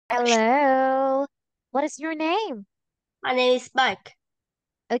Hello. What is your name? My name is Bách.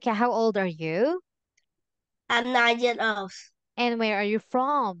 Okay, how old are you? I'm 9 years old. And where are you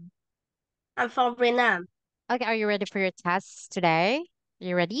from? I'm from Vietnam. Okay, are you ready for your tests today?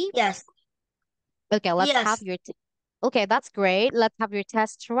 You ready? Yes, Okay, let's have yes. your Okay, that's great. Let's have your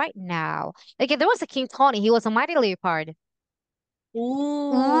test right now. Okay, there was a King Tawny. He was a mighty leopard.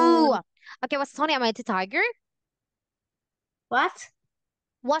 Ooh. Ooh. Okay, was Tawny a mighty tiger? What?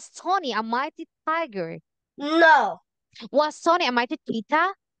 Was Tawny a mighty tiger? No, Was Tawny a mighty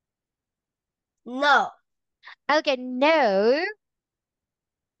cheetah? no, Okay, no.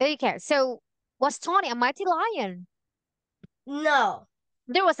 Okay, so was Tawny a mighty lion? no.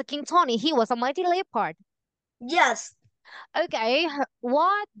 There was a King Tawny. He was a mighty leopard. Yes, Okay,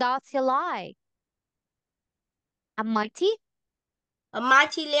 what does he like? A mighty? a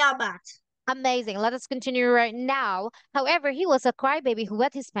mighty leopard. Amazing. Let us continue right now. However, he was a crybaby who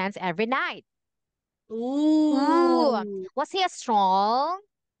wet his pants every night. Ooh, Ooh. was he a strong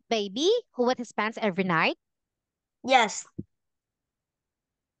baby who wet his pants every night? Yes,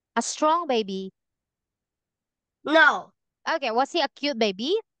 A strong baby. no, Okay, was he a cute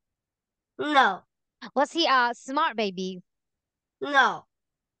baby? no, Was he a smart baby? no.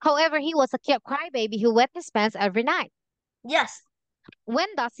 However, he was a cute crybaby who wet his pants every night. Yes.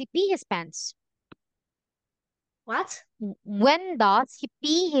 When does he pee his pants? What? When does he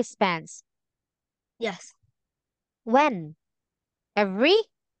pee his pants? Yes. When? Every?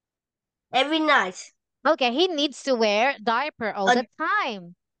 Every night. Okay, he needs to wear diaper all A, the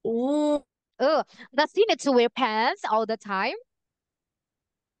time. ooh. Oh, does he need to wear pants all the time?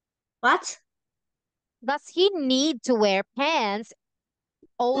 What? Does he need to wear pants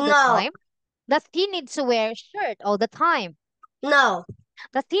all the No, time? Does he need to wear shirt all the time? no,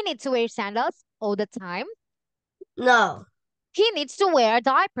 Does he need to wear sandals all the time? no. He needs to wear a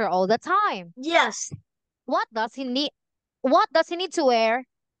diaper all the time. Yes, What does he need? What does he need to wear?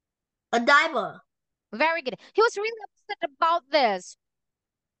 a diver. Very good. He was really upset about this.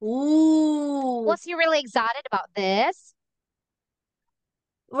 Ooh. Was he really excited about this?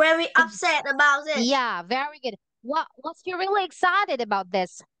 Very upset about it. Yeah, very good. What was he really excited about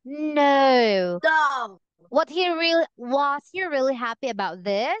this? No. No, Was he really happy about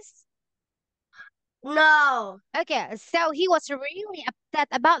this? no. Okay, so he was really upset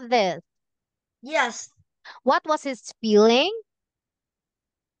about this. Yes. What was his feeling?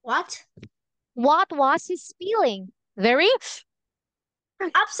 What? What was his feeling? Very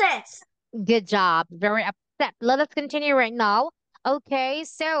Upset. good job. Very upset. Let us continue right now. Okay,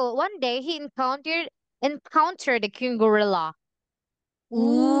 so one day he encountered a king gorilla.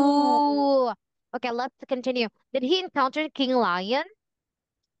 Ooh. Ooh. Okay, let's continue. Did he encounter King Lion?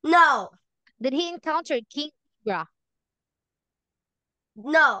 No, Did he encounter King Zebra?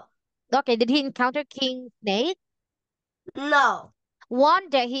 no, Okay, did he encounter King Snake? no. One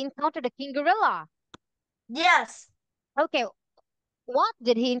day he encountered a King Gorilla. Yes. Okay, what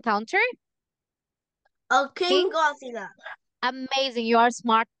did he encounter? A King? king Godzilla. Amazing. You are a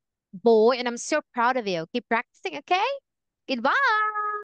smart boy, and I'm so proud of you. Keep practicing, okay? Goodbye.